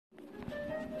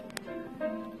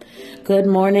Good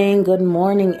morning,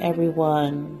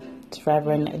 everyone. It's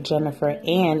Reverend Jennifer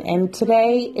Ann, and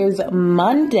today is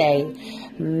Monday,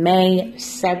 May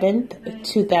 7th,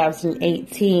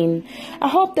 2018. I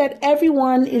hope that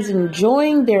everyone is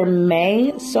enjoying their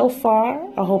May so far.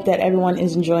 I hope that everyone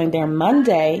is enjoying their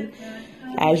Monday,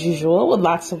 as usual, with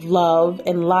lots of love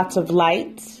and lots of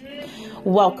light.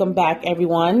 Welcome back,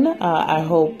 everyone. I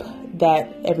hope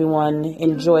that everyone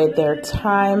enjoyed their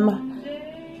time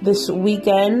this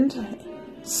weekend,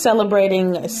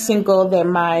 celebrating Cinco de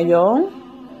Mayo.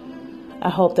 I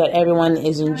hope that everyone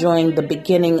is enjoying the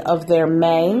beginning of their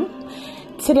May.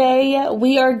 Today,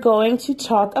 we are going to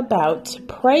talk about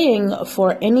praying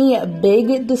for any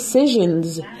big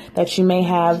decisions that you may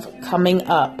have coming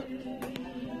up.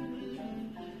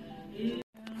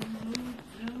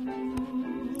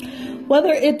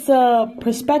 Whether it's a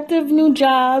prospective new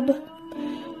job,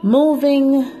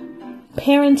 moving,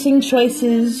 parenting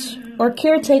choices, or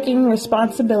caretaking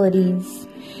responsibilities,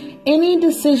 any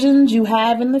decisions you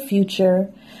have in the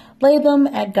future, lay them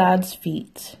at God's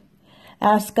feet.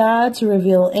 Ask God to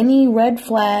reveal any red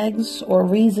flags or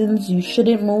reasons you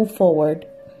shouldn't move forward.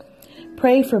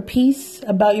 Pray for peace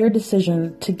about your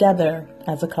decision together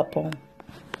as a couple.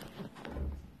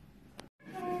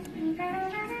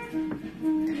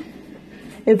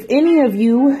 If any of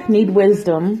you need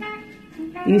wisdom,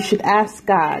 you should ask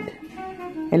God,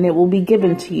 and it will be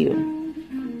given to you.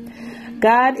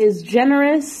 God is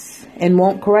generous and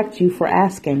won't correct you for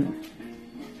asking.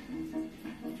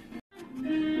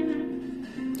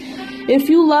 If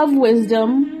you love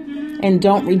wisdom and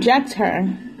don't reject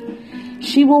her,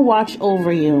 she will watch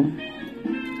over you.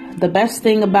 The best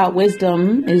thing about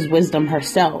wisdom is wisdom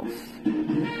herself.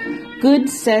 Good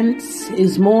sense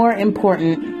is more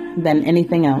important than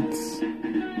anything else.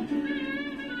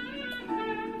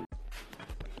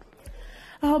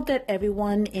 I hope that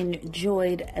everyone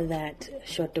enjoyed that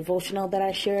short devotional that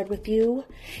I shared with you,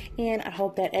 and I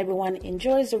hope that everyone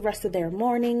enjoys the rest of their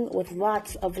morning with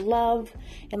lots of love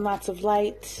and lots of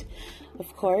light.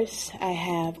 Of course, I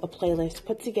have a playlist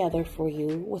put together for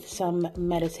you with some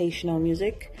meditational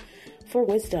music for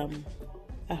wisdom.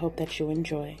 I hope that you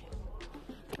enjoy.